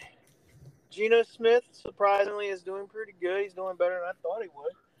Geno Smith surprisingly is doing pretty good. He's doing better than I thought he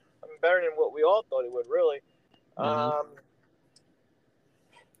would. I mean, better than what we all thought he would, really. Mm-hmm.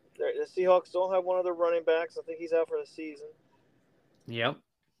 The Seahawks don't have one of their running backs. I think he's out for the season. Yep.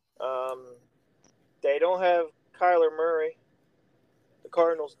 They don't have Kyler Murray. The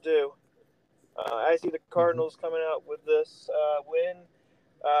Cardinals do. I see the Cardinals coming out with this win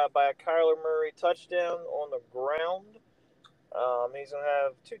by a Kyler Murray touchdown on the ground. He's going to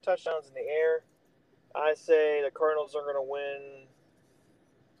have 2 touchdowns in the air. I say the Cardinals are going to win.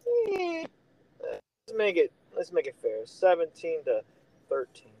 Let's make it fair. 17-13.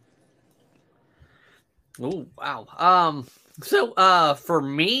 Oh, wow. So for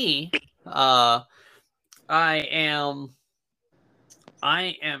me, I am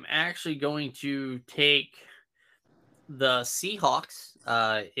actually going to take the Seahawks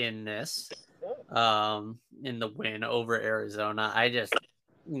in this, in the win over Arizona. I just,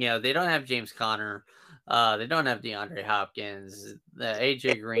 they don't have James Conner. They don't have DeAndre Hopkins. The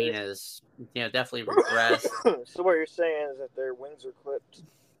AJ Green is, definitely regressed. So what you're saying is that their wings are clipped?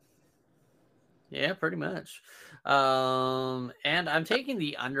 Yeah, pretty much. And I'm taking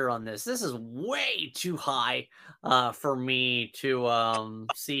the under on this. This is way too high for me to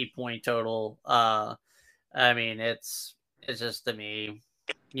see point total. I mean, it's just, to me,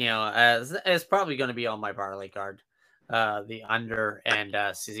 as it's probably going to be on my parlay card, the under and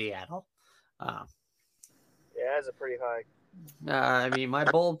Seattle. Yeah, that's a pretty high. I mean, my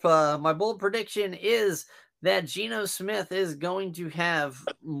bold prediction is that Geno Smith is going to have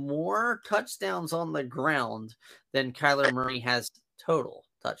more touchdowns on the ground than Kyler Murray has total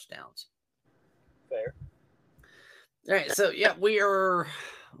touchdowns. Fair. All right, so yeah, we are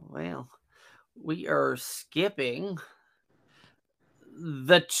skipping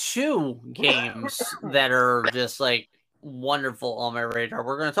the two games that are just like wonderful on my radar.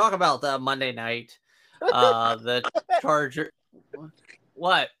 We're going to talk about the Monday night. The Charger.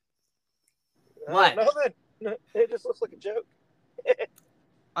 What? What? Nothing. It just looks like a joke.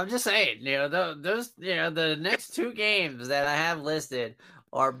 I'm just saying, those, the next two games that I have listed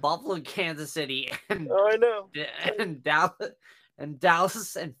are Buffalo, Kansas City, and I know, and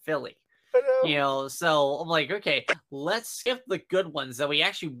Dallas and Philly. I know. So I'm like, okay, let's skip the good ones that we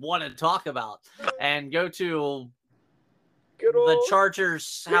actually want to talk about and go to the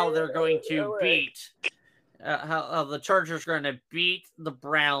Chargers. How they're going to beat, how the Chargers are going to beat the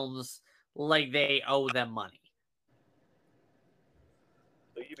Browns like they owe them money.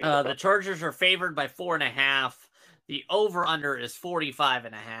 The Chargers are favored by 4.5. The over/under is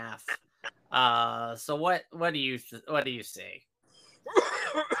 45.5. So what do you say?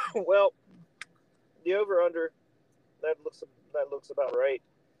 Well, the over/under that looks about right.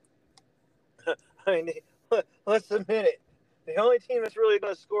 I mean, let's admit it. The only team that's really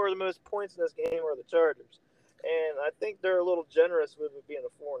going to score the most points in this game are the Chargers, and I think they're a little generous with it being a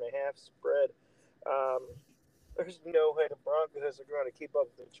 4.5 spread. There's no way the Broncos are going to keep up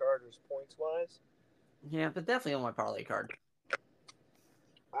with the Chargers points-wise. Yeah, but definitely on my parlay card.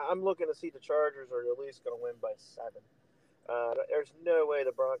 I'm looking to see the Chargers are at least going to win by 7. There's no way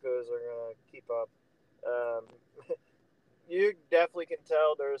the Broncos are going to keep up. You definitely can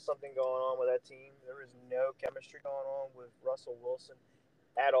tell there is something going on with that team. There is no chemistry going on with Russell Wilson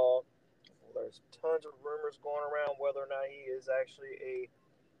at all. There's tons of rumors going around whether or not he is actually a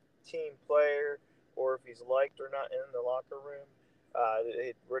team player or if he's liked or not in the locker room.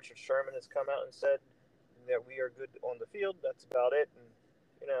 Richard Sherman has come out and said that we are good on the field. That's about it. And,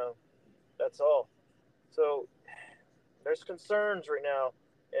 that's all. So there's concerns right now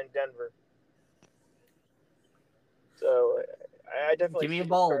in Denver. So I definitely give me a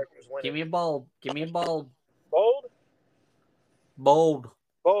bold. Give me a bold. Bold? Bold.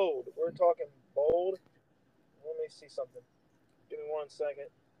 We're talking bold. Let me see something. Give me 1 second.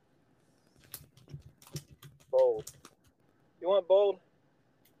 Bold. You want bold?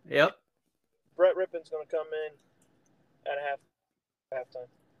 Yep. Brett Rippon's going to come in at halftime.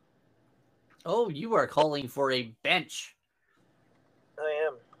 Oh, you are calling for a bench. I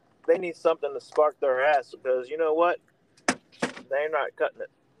am. They need something to spark their ass because you know what? They're not cutting it.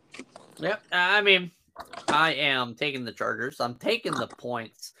 Yep. I mean, I am taking the Chargers. I'm taking the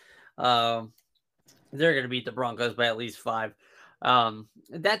points. They're going to beat the Broncos by at least 5.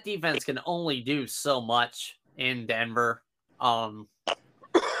 That defense can only do so much in Denver.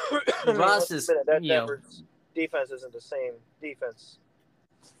 Russ is, Denver's defense isn't the same defense.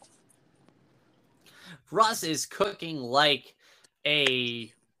 Russ is cooking like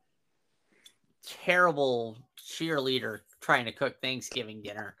a terrible cheerleader trying to cook Thanksgiving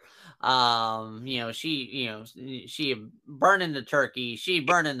dinner. She burning the turkey, she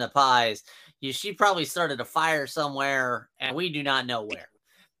burning the pies. She probably started a fire somewhere, and we do not know where.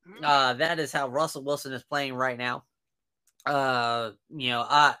 That is how Russell Wilson is playing right now.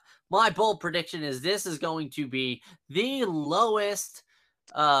 My bold prediction is this is going to be the lowest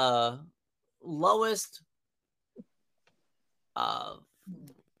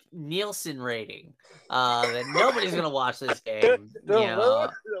Nielsen rating. That nobody's gonna watch this game. They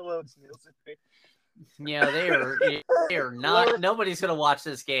are not. Nobody's gonna watch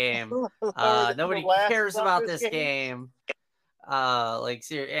this game. Nobody cares about this game.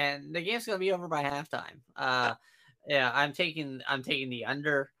 And the game's gonna be over by halftime. I'm taking the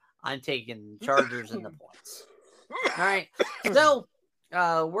under. I'm taking Chargers and the points. All right. So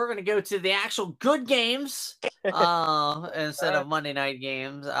we're going to go to the actual good games instead of Monday night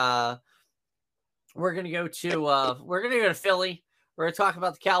games. We're going to go to Philly. We're going to talk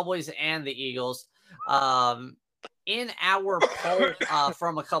about the Cowboys and the Eagles. In our poll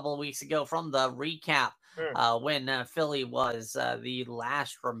from a couple of weeks ago, from the recap, when Philly was the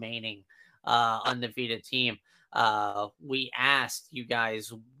last remaining undefeated team, we asked you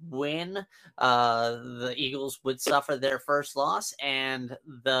guys when the Eagles would suffer their first loss, and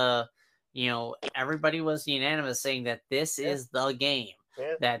everybody was unanimous saying that this is the game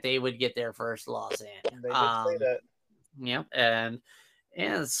that they would get their first loss in. They did say that. Yep, and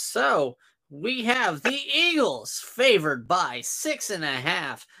so we have the Eagles favored by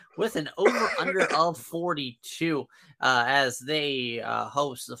 6.5 with an over/under of 42 as they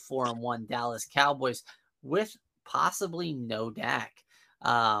host the 4-1 Dallas Cowboys with possibly no Dak.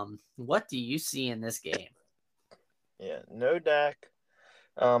 What do you see in this game? Yeah, no Dak.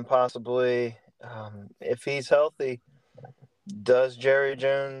 Possibly, if he's healthy, does Jerry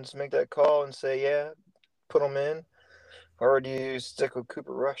Jones make that call and say, yeah, put him in? Or do you stick with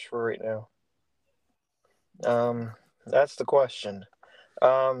Cooper Rush for right now? That's the question.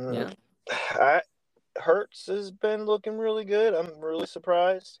 Yeah. Hurts has been looking really good. I'm really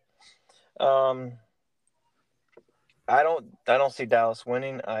surprised. Um, I don't see Dallas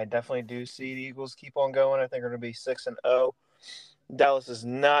winning. I definitely do see the Eagles keep on going. I think they're going to be 6-0. Dallas is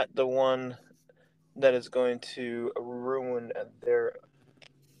not the one that is going to ruin their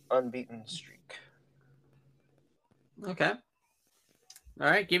unbeaten streak. Okay. All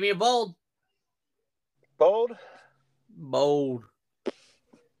right. Give me a bold. Bold. Bold.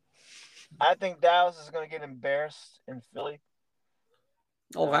 I think Dallas is going to get embarrassed in Philly.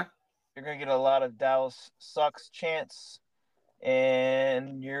 Okay. You're going to get a lot of Dallas sucks chants,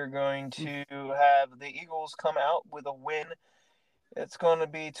 and you're going to have the Eagles come out with a win. It's going to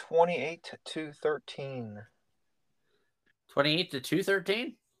be 28-13.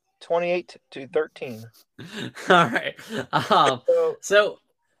 28-213. 28-13. All right. So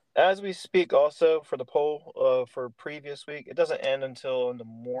as we speak, also for the poll for previous week, it doesn't end until in the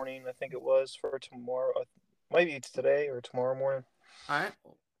morning. I think it was for tomorrow. Maybe it's today or tomorrow morning. all right.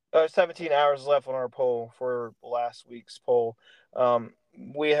 17 hours left on our poll for last week's poll.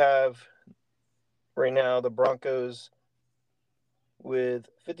 We have right now the Broncos with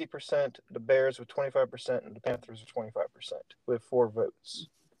 50%, the Bears with 25%, and the Panthers with 25% with 4 votes.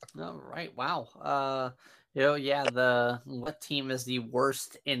 All right. Wow. What team is the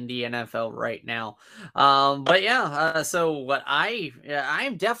worst in the NFL right now? But yeah, so what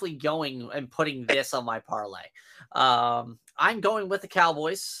I'm definitely going and putting this on my parlay. I'm going with the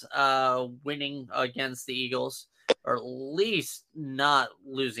Cowboys winning against the Eagles, or at least not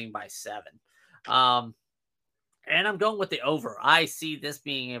losing by 7. And I'm going with the over. I see this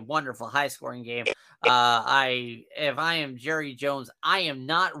being a wonderful high scoring game. If I am Jerry Jones, I am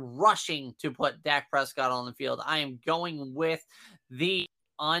not rushing to put Dak Prescott on the field. I am going with the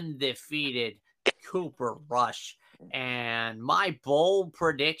undefeated Cooper Rush. And my bold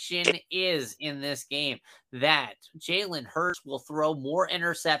prediction is in this game that Jalen Hurts will throw more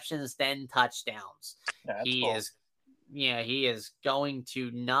interceptions than touchdowns. He is going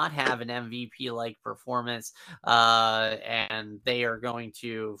to not have an MVP like performance, and they are going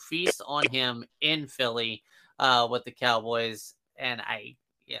to feast on him in Philly with the Cowboys. And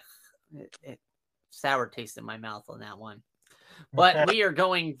sour taste in my mouth on that one. But we are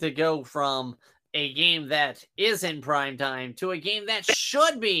going to go from a game that is in prime time to a game that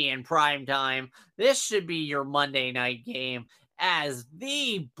should be in prime time. This should be your Monday night game as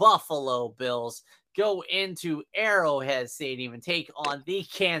the Buffalo Bills go into Arrowhead Stadium and take on the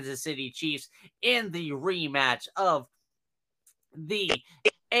Kansas City Chiefs in the rematch of the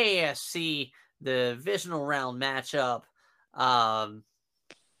AFC divisional round matchup. And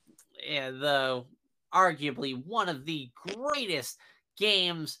arguably one of the greatest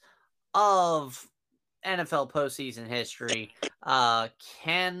games of NFL postseason history.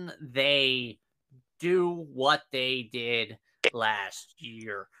 Can they do what they did last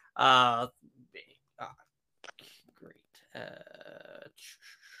year? Great.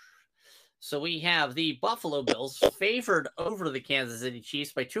 So we have the Buffalo Bills favored over the Kansas City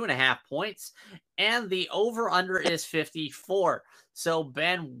Chiefs by 2.5 points, and the over-under is 54. So,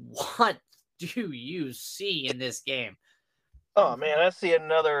 Ben, what do you see in this game? Oh, man, I see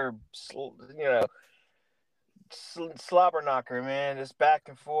another, slobber knocker, man. Just back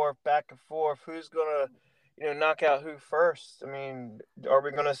and forth, back and forth. Who's going to, knock out who first? I mean, are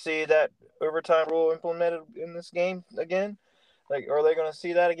we going to see that overtime rule implemented in this game again? Like, are they going to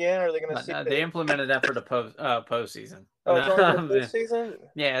see that again? Or are they going to see? They implemented that for the postseason. Oh, it's only for the postseason?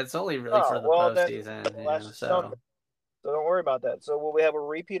 Yeah, it's only really for the postseason. So don't worry about that. So will we have a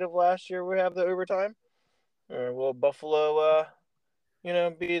repeat of last year? We have the overtime, or will Buffalo,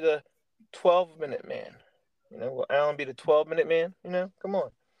 be the 12-minute man? Will Allen be the 12-minute man? Come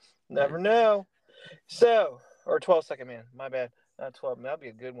on, never know. So, or 12-second man. My bad. Not 12. That'd be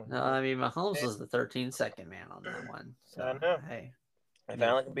a good one. No, I mean Mahomes was the 13-second man on that one. So, I know. Hey, if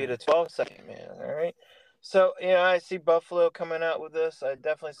Allen can be the 12-second man, all right. So I see Buffalo coming out with this. I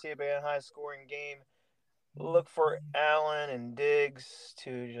definitely see it being a high-scoring game. Look for Allen and Diggs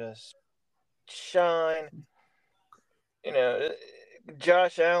to just shine.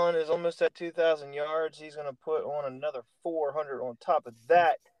 Josh Allen is almost at 2,000 yards. He's going to put on another 400 on top of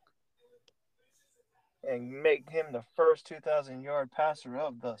that and make him the first 2,000-yard passer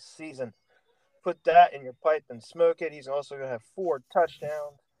of the season. Put that in your pipe and smoke it. He's also going to have 4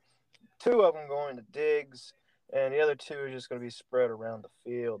 touchdowns, 2 of them going to Diggs, and the other 2 are just going to be spread around the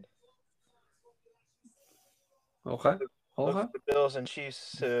field. Okay. Look for the Bills and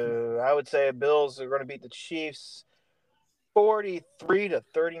Chiefs. I would say Bills are going to beat the Chiefs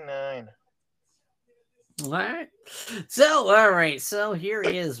 43-39. All right. So here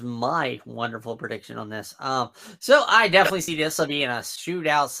is my wonderful prediction on this. So I definitely see this will be in a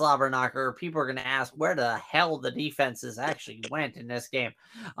shootout slobber knocker. People are gonna ask where the hell the defenses actually went in this game.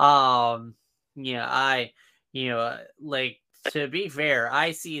 Um, I, like, to be fair,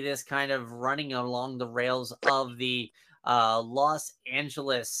 I see this kind of running along the rails of the Los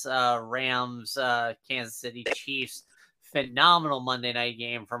Angeles Rams, Kansas City Chiefs phenomenal Monday night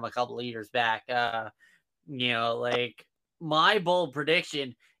game from a couple of years back. Like, my bold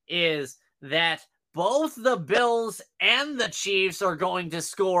prediction is that both the Bills and the Chiefs are going to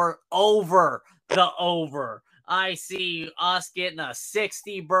score over the over. I see us getting a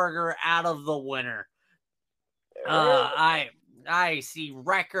 60 burger out of the winner. I see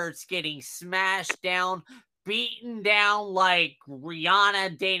records getting smashed down, beaten down like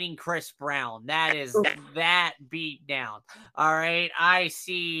Rihanna dating Chris Brown. That is that beat down. All right. I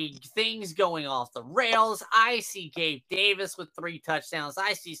see things going off the rails. I see Gabe Davis with 3 touchdowns.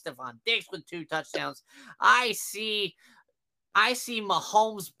 I see Stephon Diggs with 2 touchdowns. I see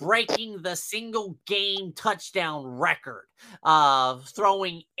Mahomes breaking the single game touchdown record,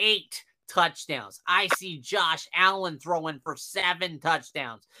 throwing 8 touchdowns. I see Josh Allen throwing for 7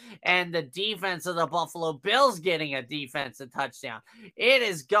 touchdowns, and the defense of the Buffalo Bills getting a defensive touchdown. It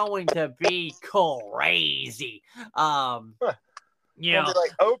is going to be crazy. It'll be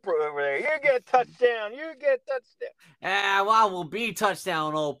like Oprah over there. You get touchdown. You get touchdown. Well, we'll be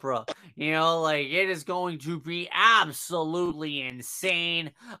touchdown Oprah. Like, it is going to be absolutely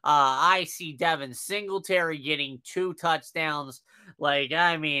insane. I see Devin Singletary getting 2 touchdowns. Like,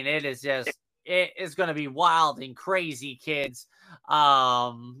 I mean, it is going to be wild and crazy, kids.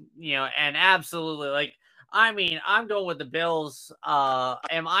 And absolutely, like, I mean, I'm going with the Bills.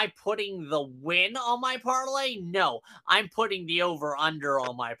 Am I putting the win on my parlay? No, I'm putting the over-under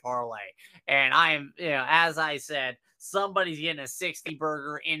on my parlay. And I am, as I said, somebody's getting a 60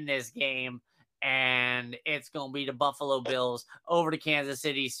 burger in this game, and it's going to be the Buffalo Bills over to Kansas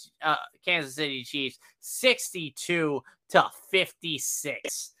City Chiefs,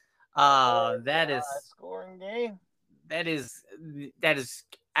 62-56. That is scoring game. That is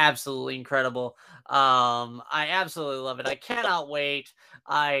absolutely incredible. I absolutely love it. I cannot wait.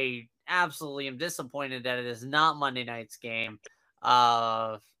 I absolutely am disappointed that it is not Monday night's game.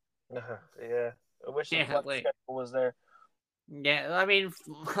 Yeah, I wish the flex schedule was there. Yeah, I mean,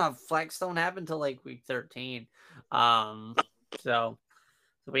 flex don't happen until like week 13. So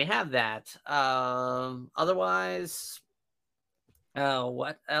we have that. Otherwise,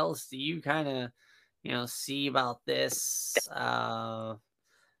 what else do you kind of see about this?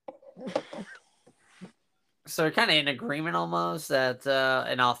 So we're kind of in agreement almost that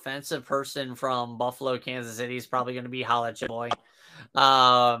an offensive person from Buffalo, Kansas City is probably going to be Holla Boy.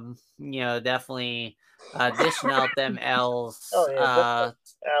 Definitely dishing out them L's. Oh, yeah,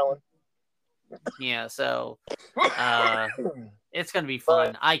 Allen. Yeah, so it's going to be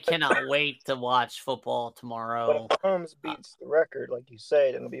fun. I cannot wait to watch football tomorrow. But if Mahomes beats the record, like you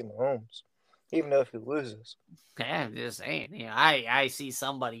said, it'll be Mahomes, even though if he loses. Yeah, I'm just saying. I see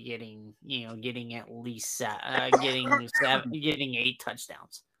somebody getting at least getting 8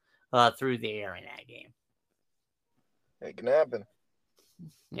 touchdowns through the air in that game. It can happen.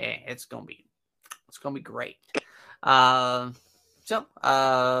 Yeah, it's gonna be great. I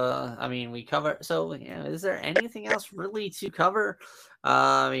mean, we cover. So, is there anything else really to cover?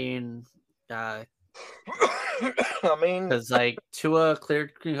 Because like Tua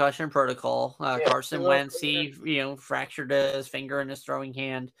cleared concussion protocol. Carson Wentz, he fractured his finger in his throwing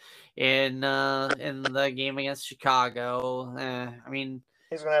hand in the game against Chicago. I mean,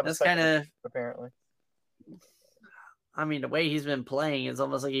 he's gonna have that's kind of apparently. I mean, the way he's been playing, it's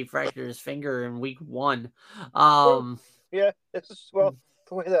almost like he fractured his finger in week 1. Yeah, it's just, the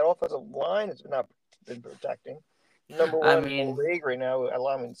way that offensive line has not been protecting. Number 1 in the league right now,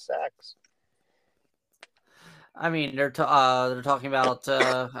 allowing sacks. I mean, they're talking about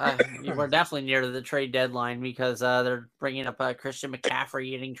we're definitely near to the trade deadline because they're bringing up Christian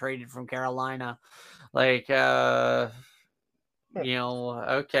McCaffrey getting traded from Carolina. Like, okay,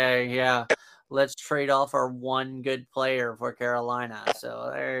 yeah, let's trade off our one good player for Carolina.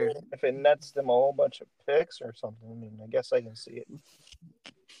 So if it nets them a whole bunch of picks or something, I mean, I guess I can see it.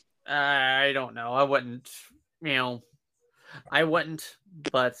 I don't know. I wouldn't,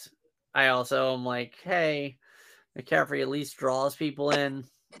 but I also am like, hey, McCaffrey at least draws people in.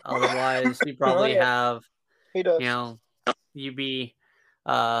 Otherwise, you probably have, he does. You be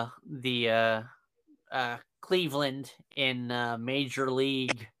the Cleveland in Major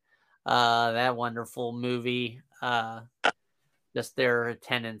League, that wonderful movie. just their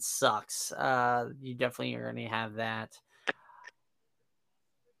attendance sucks. You definitely are going to have that.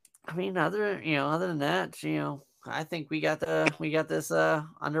 I mean, other than that, I think we got this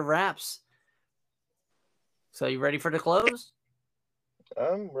under wraps. So you ready for the close?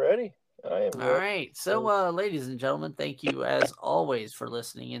 I'm ready. I am All ready. right. So, ladies and gentlemen, thank you as always for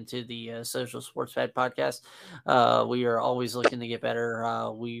listening into the Social Sports Pad podcast. We are always looking to get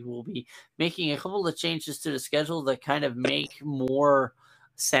better. We will be making a couple of changes to the schedule that kind of make more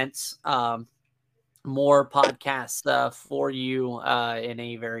sense, more podcasts for you in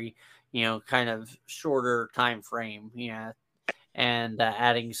a very, kind of shorter time frame. Yeah, and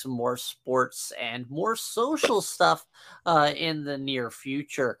adding some more sports and more social stuff in the near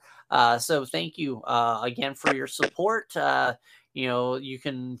future. So thank you again for your support. You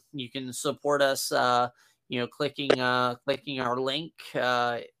can support us. Clicking our link.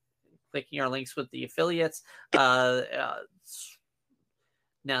 Clicking our links with the affiliates. Now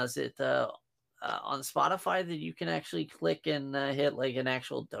is it on Spotify that you can actually click and hit like an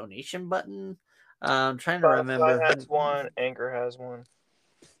actual donation button? I'm trying to remember. Spotify has one. Anchor has one.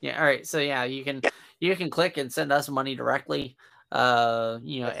 Yeah. All right. So yeah, you can click and send us money directly.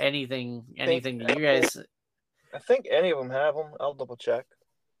 Anything that you guys. I think any of them have them. I'll double check.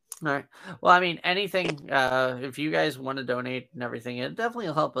 All right. Well, I mean, anything. If you guys want to donate and everything, it definitely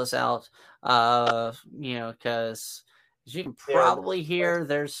will help us out. Because as you can probably hear,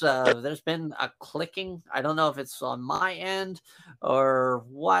 there's been a clicking. I don't know if it's on my end or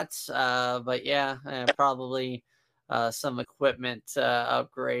what. But yeah, probably. Some equipment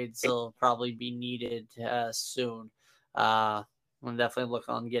upgrades will probably be needed soon. We'll definitely look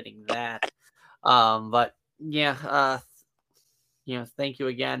on getting that. But yeah, thank you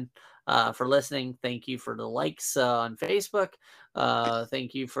again for listening. Thank you for the likes on Facebook.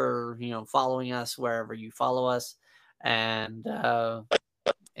 Thank you for following us wherever you follow us. And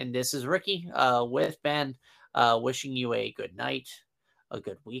this is Ricky with Ben, wishing you a good night, a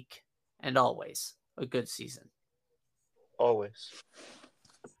good week, and always a good season. Always.